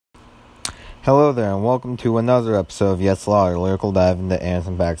Hello there, and welcome to another episode of Yes Law, a lyrical dive into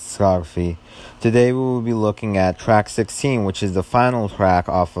Anderson .Paak's discography. Today we will be looking at track 16, which is the final track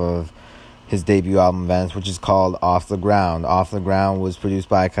off of his debut album, Venice, which is called Off the Ground. Off the Ground was produced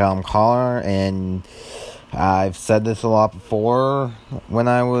by Callum Collar, and I've said this a lot before when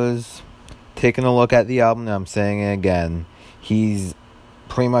I was taking a look at the album, and I'm saying it again. He's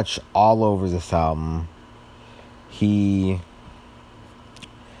pretty much all over this album. He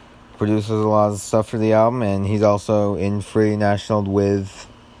produces a lot of stuff for the album, and he's also in Free National with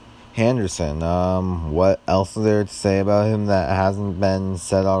Henderson. What else is there to say about him that hasn't been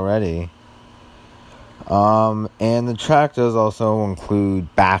said already? And the track does also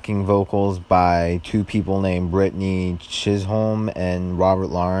include backing vocals by two people named Brittany Chisholm and Robert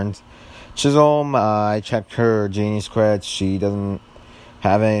Lawrence. Chisholm, I checked her Genius credits. She doesn't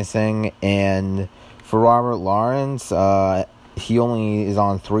have anything. And for Robert Lawrence, he only is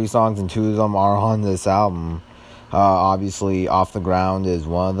on 3 songs, and 2 of them are on this album. Obviously, Off the Ground is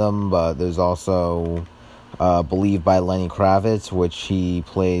one of them, but there's also Believe by Lenny Kravitz, which he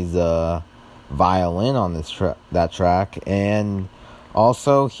plays violin on that track. And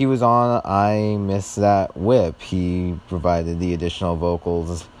also, he was on I Miss That Whip. He provided the additional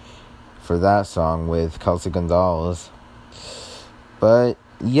vocals for that song with Kelsey Gonzalez. But,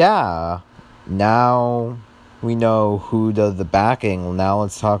 yeah, now we know who does the backing. Now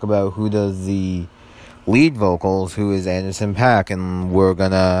let's talk about who does the lead vocals, who is Anderson .Paak, and we're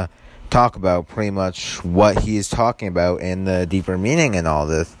gonna talk about pretty much what he is talking about and the deeper meaning in all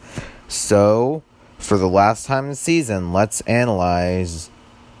this. So, for the last time this season, let's analyze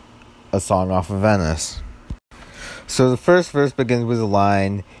a song off of Venice. So the first verse begins with a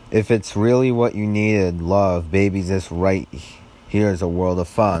line, "If it's really what you needed, love, baby, this right here's a world of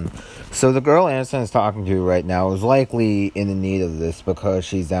fun." So the girl Anderson is talking to right now is likely in the need of this because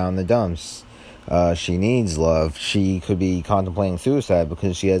she's down in the dumps. She needs love. She could be contemplating suicide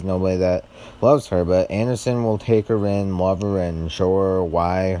because she has nobody that loves her. But Anderson will take her in, love her, and show her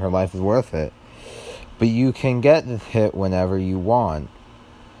why her life is worth it. But you can get the hit whenever you want.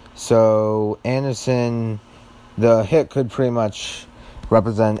 So Anderson, the hit could pretty much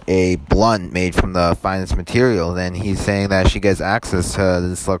represent a blunt made from the finest material, and he's saying that she gets access to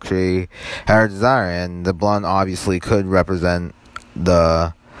this luxury at her desire, and the blunt obviously could represent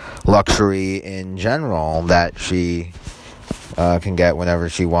the luxury in general that she can get whenever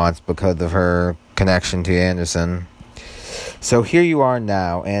she wants because of her connection to Anderson. So here you are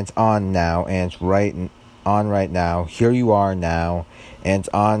now, and it's on now, and it's on right now. Here you are now, and it's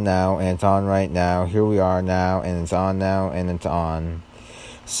on now, and it's on right now. Here we are now, and it's on now, and it's on.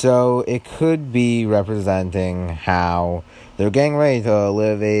 So it could be representing how they're getting ready to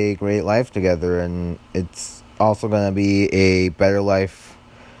live a great life together, and it's also going to be a better life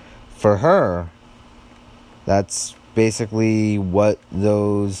for her. That's basically what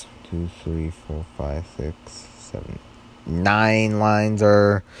those 9 lines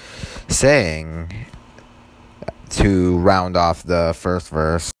are saying to round off the first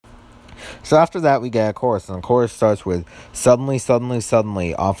verse. So after that, we get a chorus, and the chorus starts with, "Suddenly, suddenly,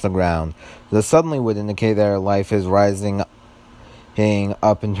 suddenly, off the ground." The suddenly would indicate that her life is rising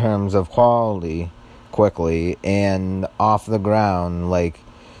up in terms of quality quickly, and off the ground, like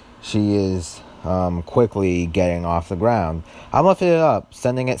she is quickly getting off the ground. I'm lifting it up,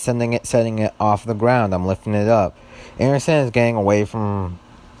 setting it off the ground. I'm lifting it up. Anderson is getting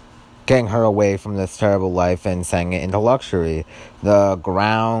her away from this terrible life and setting it into luxury. The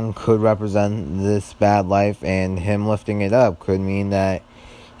ground could represent this bad life, and him lifting it up could mean that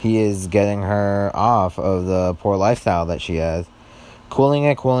he is getting her off of the poor lifestyle that she has. Cool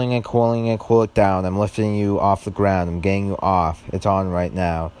it down. I'm lifting you off the ground. I'm getting you off. It's on right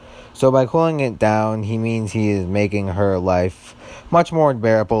now. So by cooling it down, he means he is making her life much more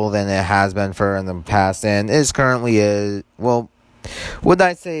bearable than it has been for her in the past, and is currently would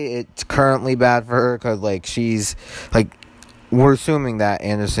I say it's currently bad for her? Because, we're assuming that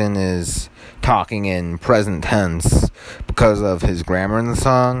Anderson is talking in present tense because of his grammar in the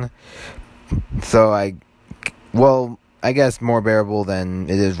song. So, I guess more bearable than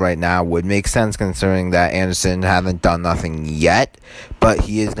it is right now would make sense, considering that Anderson hasn't done nothing yet, but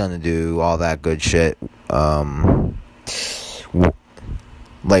he is going to do all that good shit, in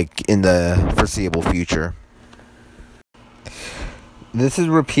the foreseeable future. This is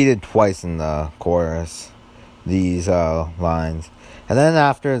repeated twice in the chorus, these lines. And then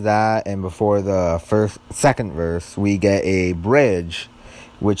after that, and before the second verse, we get a bridge,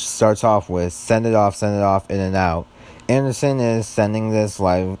 which starts off with, send it off, in and out. Anderson is sending this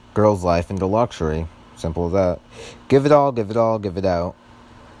girl's life into luxury. Simple as that. Give it all, give it out.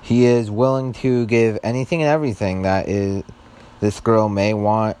 He is willing to give anything and everything that this girl may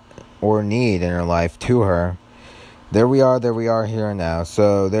want or need in her life to her. There we are here and now.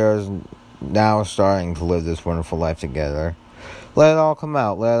 So there's now starting to live this wonderful life together. Let it all come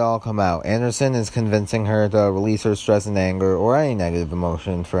out. Anderson is convincing her to release her stress and anger or any negative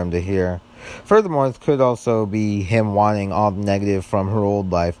emotion for him to hear. Furthermore, this could also be him wanting all the negative from her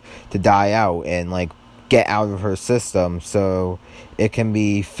old life to die out and, get out of her system so it can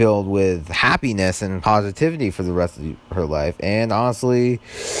be filled with happiness and positivity for the rest of her life. And honestly,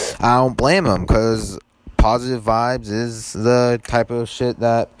 I don't blame him, because positive vibes is the type of shit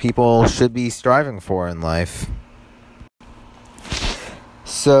that people should be striving for in life.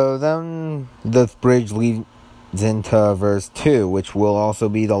 So then the bridge leads into verse 2, which will also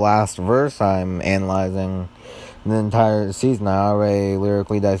be the last verse I'm analyzing the entire season. I already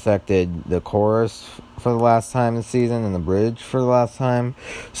lyrically dissected the chorus for the last time this season and the bridge for the last time,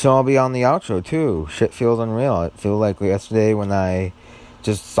 so I'll be on the outro too. Shit feels unreal. It feels like yesterday when I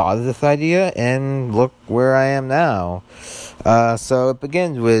just saw this idea, and look where I am now. So it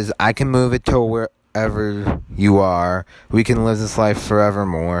begins with, I can move it to wherever you are. We can live this life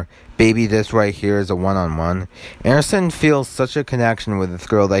forevermore. Baby, this right here is a one-on-one. Anderson feels such a connection with this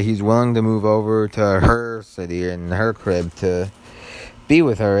girl that he's willing to move over to her city and her crib to be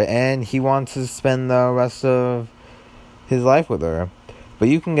with her, and he wants to spend the rest of his life with her. But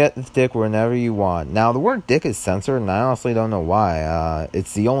you can get this dick whenever you want. Now, the word dick is censored, and I honestly don't know why.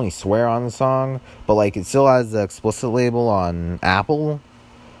 It's the only swear on the song, but, it still has the explicit label on Apple.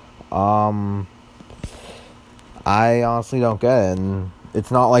 I honestly don't get it, and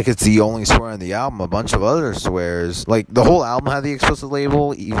it's not like it's the only swear on the album. A bunch of other swears, the whole album had the explicit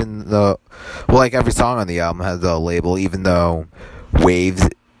label, even though, every song on the album has the label, even though Waves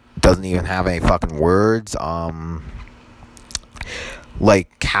doesn't even have any fucking words.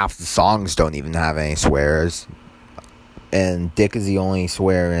 Half the songs don't even have any swears, and dick is the only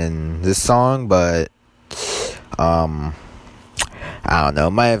swear in this song, but I don't know,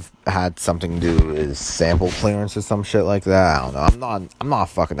 it might have had something to do with sample clearance or some shit like that. I don't know, I'm not a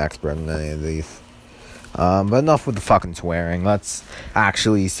fucking expert in any of these. But enough with the fucking swearing. Let's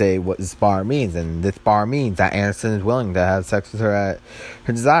actually say what this bar means. And this bar means that Anderson is willing to have sex with her at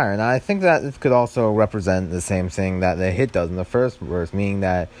her desire. And I think that this could also represent the same thing that the hit does in the first verse, meaning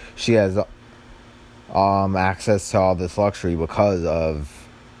that she has access to all this luxury because of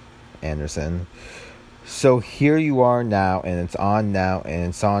Anderson. So here you are now, and it's on now, and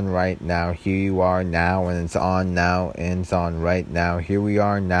it's on right now. Here you are now, and it's on now, and it's on right now. Here we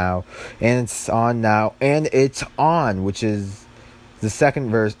are now, and it's on now, and it's on, which is the second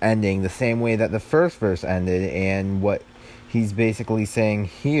verse ending the same way that the first verse ended. And what he's basically saying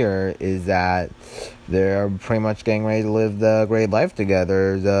here is that they're pretty much getting ready to live the great life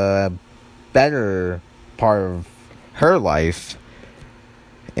together, the better part of her life.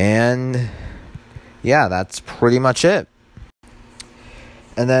 And yeah, that's pretty much it.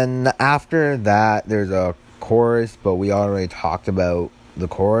 And then after that, there's a chorus, but we already talked about the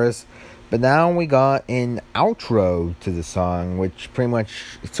chorus. But now we got an outro to the song, which pretty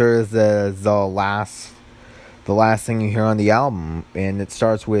much serves as the last thing you hear on the album. And it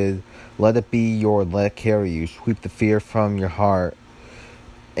starts with, let it be your, let it carry you, sweep the fear from your heart.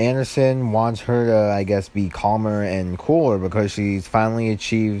 Anderson wants her to, I guess, be calmer and cooler because she's finally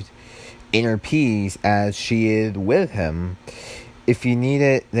achieved inner peace as she is with him. If you need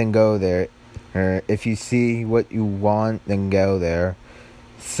it, then go there. Or if you see what you want, then go there.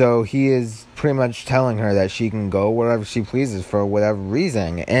 So he is pretty much telling her that she can go wherever she pleases for whatever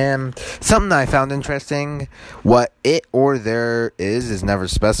reason. And something that I found interesting, what it or there is never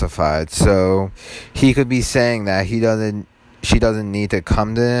specified. So he could be saying that she doesn't need to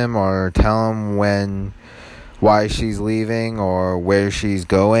come to him or tell him why she's leaving or where she's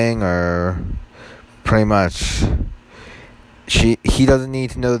going, or pretty much he doesn't need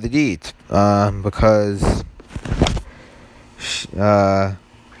to know the deets because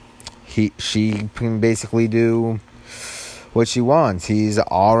she can basically do what she wants. He's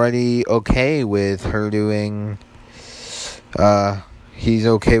already okay with her doing her.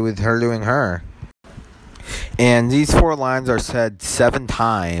 And these 4 lines are said 7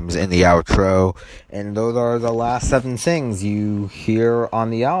 times in the outro, and those are the last 7 things you hear on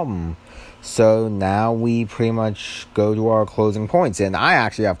the album. So now we pretty much go to our closing points, and I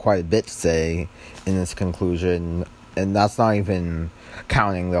actually have quite a bit to say in this conclusion, and that's not even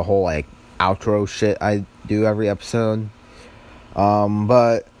counting the whole outro shit I do every episode.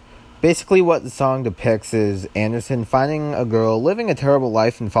 But basically what the song depicts is Anderson finding a girl, living a terrible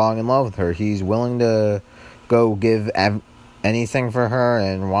life, and falling in love with her. He's willing to go give anything for her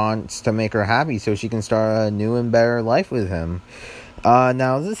and wants to make her happy so she can start a new and better life with him.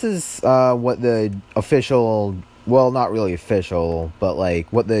 Now, this is what the official, well, not really official, but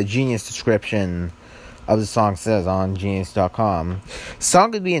like what the Genius description of the song says on Genius.com. The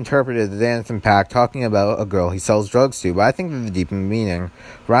song could be interpreted as Anderson .Paak talking about a girl he sells drugs to, but I think there's a deeper meaning.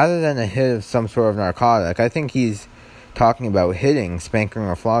 Rather than a hit of some sort of narcotic, I think he's talking about hitting, spanking,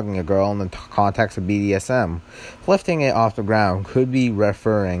 or flogging a girl in the context of BDSM. Lifting it off the ground could be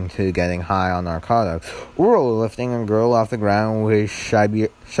referring to getting high on narcotics, or lifting a girl off the ground with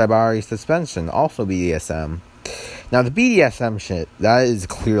Shibari suspension, also BDSM. Now, the BDSM shit, that is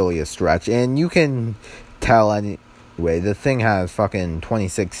clearly a stretch, and you can tell anyway, the thing has fucking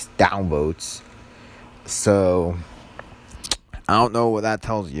 26 downvotes, so I don't know what that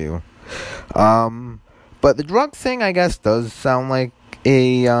tells you. But the drug thing, I guess, does sound like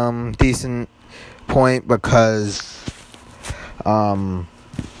a decent point because,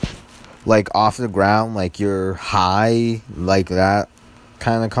 like, off the ground, like, you're high, like that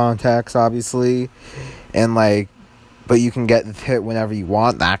kind of context, obviously, and, like, but you can get the hit whenever you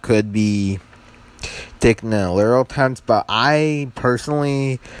want. That could be taken in a literal sense, but I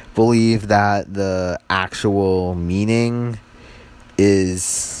personally believe that the actual meaning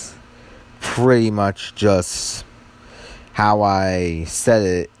is pretty much just how I said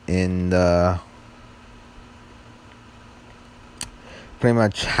it in the pretty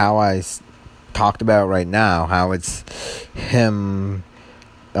much how I talked about right now, how it's him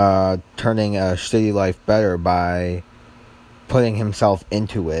turning a shitty life better by putting himself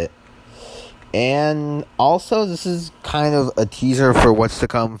into it. And also, this is kind of a teaser for what's to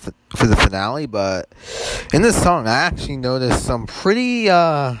come for the finale, but in this song I actually noticed some pretty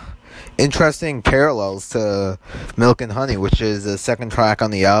interesting parallels to Milk and Honey, which is the second track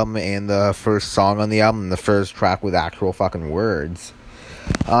on the album and the first song on the album, the first track with actual fucking words.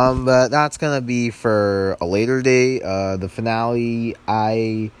 But that's gonna be for a later date. The finale,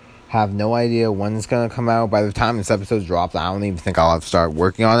 I have no idea when it's gonna come out. By the time this episode drops, I don't even think I'll have to start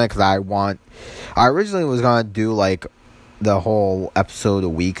working on it, because I originally was gonna do like the whole episode a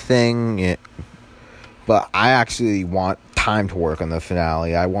week thing, but I actually want time to work on the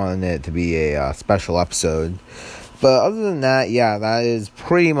finale. I wanted it to be a special episode. But other than that, yeah, that is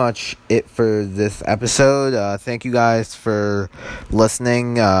pretty much it for this episode. Thank you guys for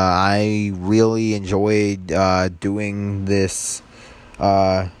listening. I really enjoyed doing this,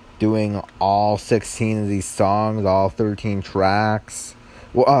 doing all 16 of these songs, all 13 tracks.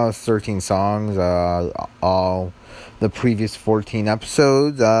 Well, 13 songs, all the previous 14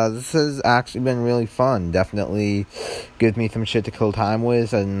 episodes. This has actually been really fun. Definitely gives me some shit to kill time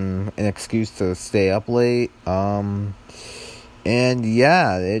with and an excuse to stay up late. And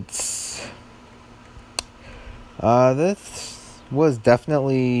yeah, it's this was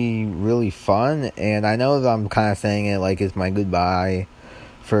definitely really fun, and I know that I'm kind of saying it like it's my goodbye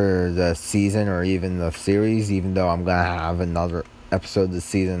for the season or even the series, even though I'm gonna have another episode this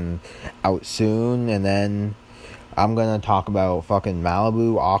season out soon, and then I'm gonna talk about fucking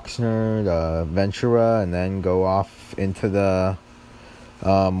Malibu, Oxnard, Ventura, and then go off into the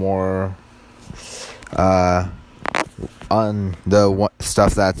more on the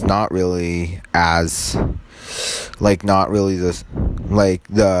stuff that's not really as not really this, like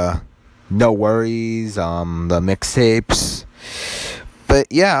the No Worries, the mixtapes. But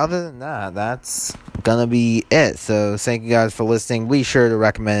yeah, other than that, that's gonna be it. So thank you guys for listening. Be sure to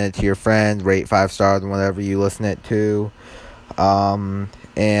recommend it to your friends, rate 5 stars and whatever you listen it to.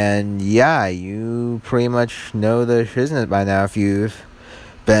 And yeah, you pretty much know the shiznit by now if you've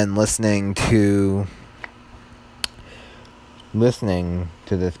been listening to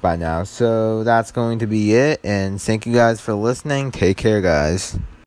this by now. So that's going to be it, and thank you guys for listening. Take care, guys.